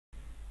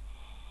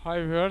Hi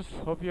viewers,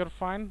 hope you're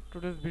fine.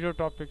 Today's video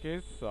topic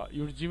is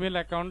your Gmail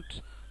account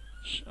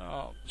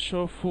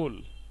show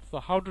full.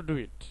 So how to do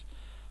it?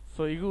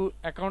 So your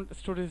account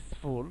storage is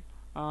full.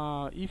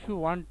 If you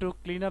want to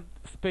clean up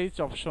space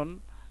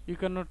option, you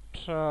cannot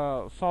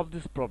solve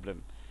this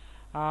problem.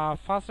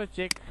 First I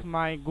check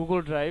my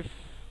Google Drive.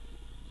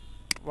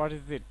 What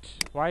is it?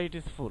 Why it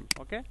is full?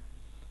 Okay.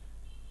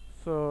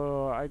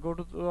 So I go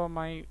to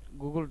my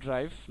Google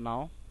Drive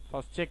now.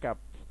 First check up.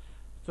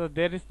 So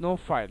there is no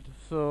file.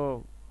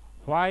 So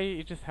why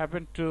it has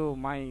happened to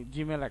my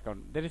Gmail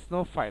account? There is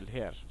no file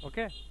here.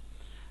 Okay.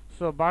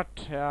 So but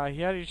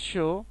here it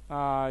show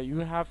you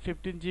have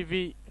 15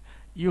 GB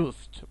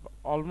used.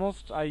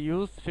 Almost I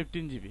use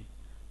 15 GB.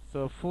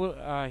 So full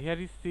here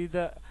is see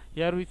the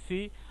here we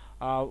see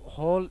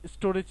whole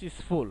storage is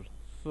full.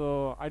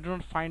 So I do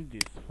not find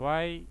this.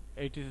 Why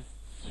it is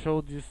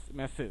show this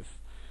message?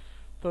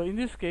 So in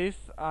this case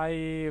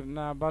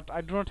but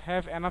I do not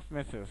have enough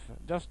messages,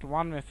 just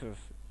one message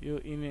you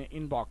in a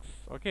inbox.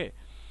 Okay.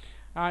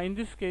 In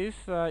this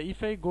case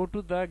if I go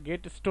to the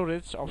get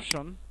storage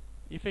option,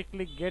 if I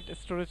click get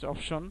storage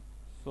option,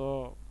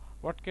 so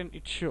what can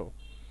it show?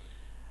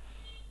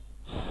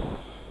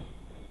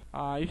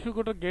 If you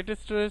go to get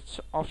storage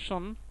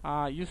option,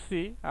 you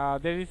see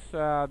there is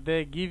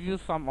they give you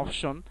some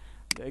option,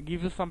 they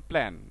give you some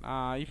plan.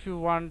 If you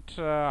want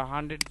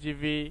 100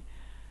 GB,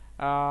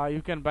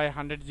 you can buy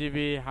 100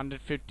 GB,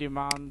 150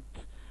 month,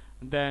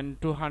 then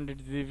 200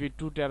 GB,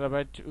 2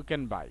 terabyte you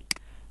can buy.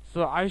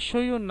 So I show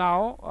you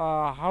now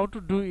how to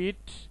do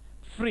it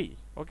free.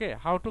 Okay,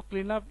 how to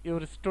clean up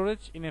your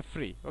storage in a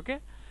free. Okay,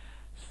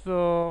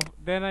 so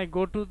then I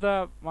go to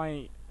the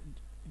my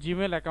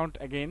Gmail account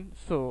again.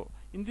 So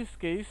in this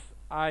case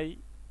I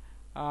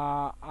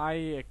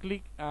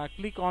click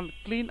on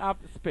clean up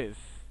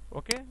space.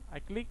 Okay, I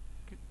click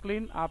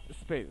clean up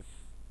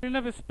space. Clean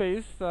up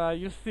space,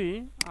 you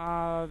see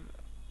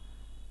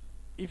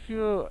if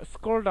you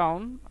scroll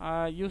down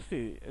you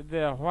see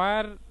the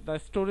where the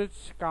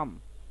storage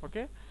come.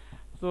 Okay,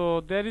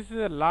 so there is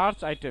a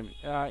large item.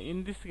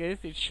 In this case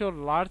it show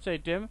large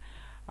item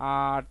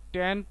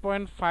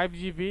 10.5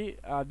 GB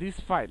this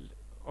file.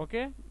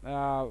 Okay,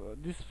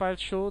 this file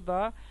show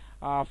the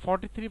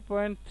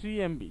 43.3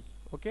 MB.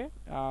 Okay,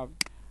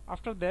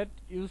 after that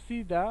you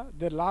see the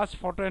large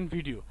photo and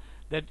video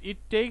that it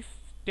takes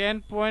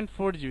 10.4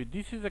 GB.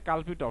 This is a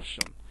culprit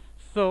option.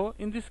 So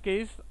in this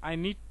case I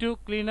need to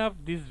clean up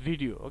this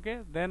video. Okay,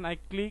 then I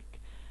click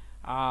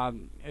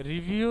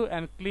review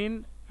and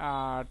clean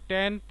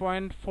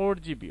 10.4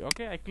 GB.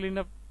 Okay, I clean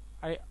up.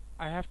 I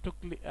have to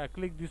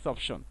click this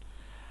option.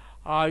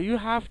 You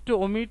have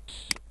to omit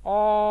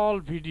all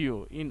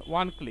video in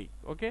one click.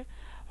 Okay,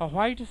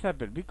 why it has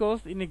happened?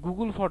 Because in a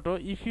Google photo,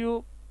 if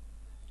you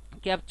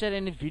capture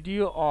any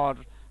video or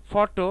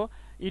photo,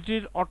 it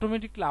will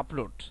automatically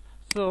upload.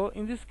 So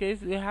in this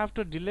case we have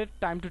to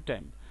delete time to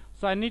time.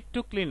 So I need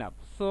to clean up.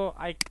 So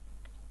I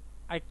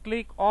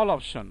click all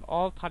option,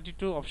 all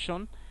 32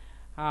 option.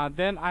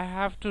 Then I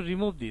have to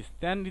remove this.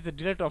 Then is the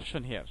delete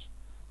option here.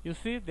 You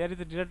see there is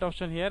a delete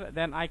option here.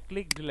 Then I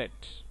click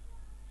delete.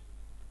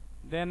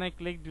 Then I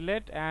click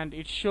delete and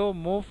it show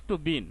move to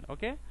bin.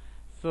 Okay,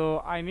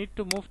 so I need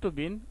to move to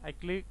bin. I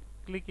click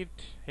it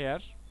here.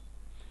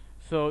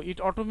 So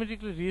it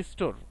automatically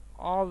restore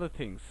all the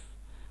things.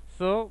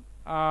 So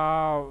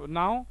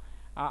now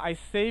I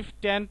save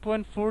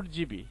 10.4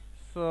 GB.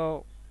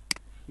 So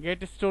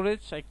get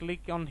storage, I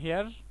click on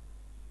here.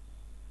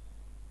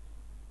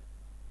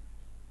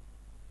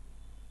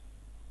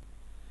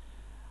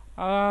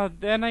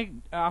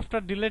 Then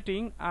after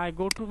deleting I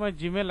go to my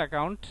Gmail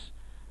account.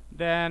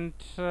 Then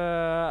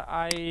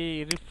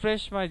I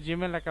refresh my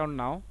Gmail account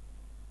now.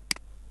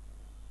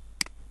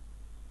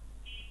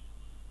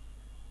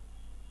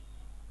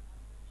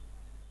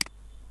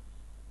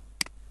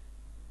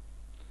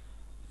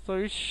 So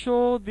it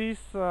show this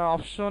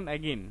option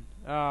again,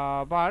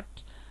 but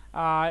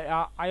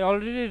I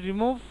already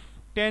remove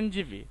 10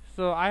 GB.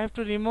 So I have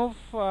to remove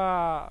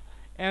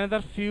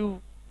another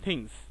few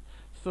things.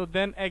 So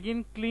then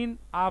again clean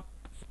up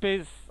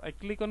space. I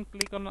click on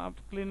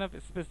clean up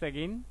space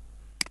again.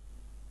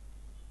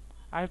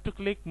 I have to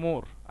click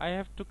more. I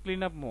have to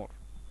clean up more.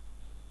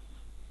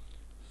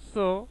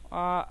 So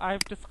I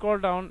have to scroll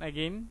down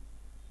again.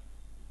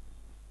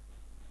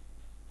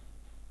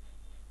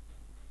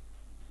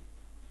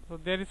 So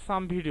there is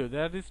some video.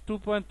 There is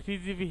 2.3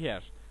 GB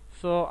here.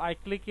 So I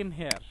click in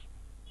here.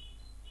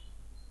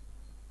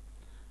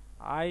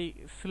 I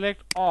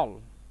select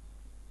all.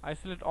 I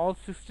select all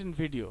 16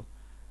 video.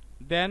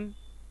 Then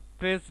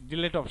press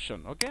delete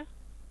option. Okay.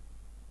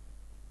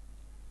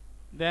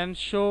 Then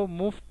show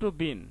move to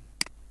bin.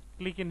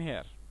 Click in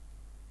here.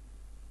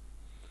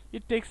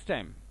 It takes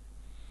time.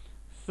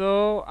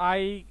 So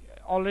I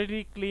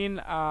already clean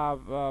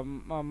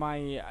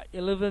my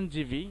 11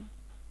 GB.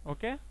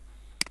 Okay.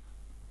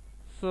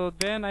 So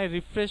then I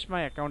refresh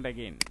my account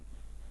again.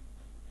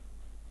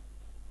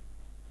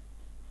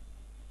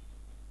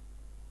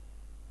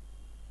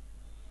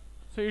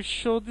 So it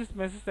shows this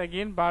message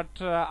again,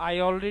 but I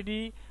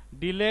already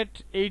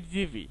delete 8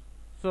 GB.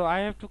 So I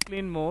have to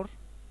clean more,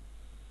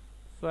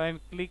 so I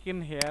click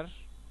in here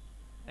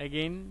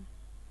again,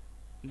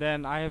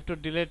 then I have to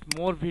delete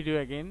more video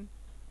again,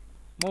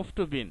 move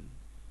to bin.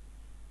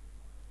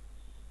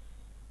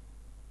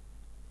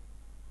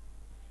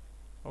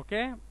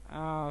 Okay,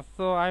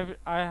 so I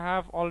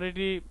have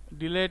already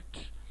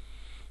delete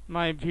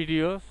my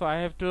video, so I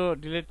have to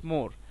delete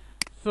more.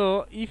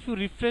 So if you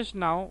refresh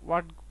now,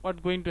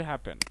 what going to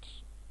happen?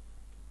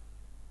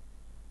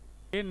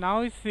 Okay,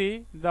 now you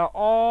see the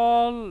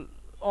all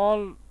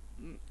all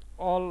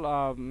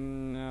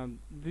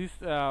this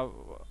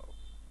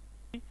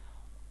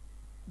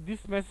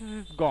this message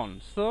is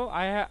gone. So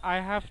I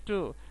have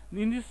to,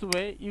 in this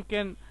way you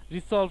can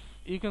solve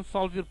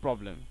your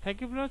problem.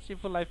 Thank you very much.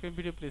 If you like my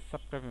video, please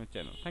subscribe my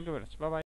channel. Thank you very much. Bye bye.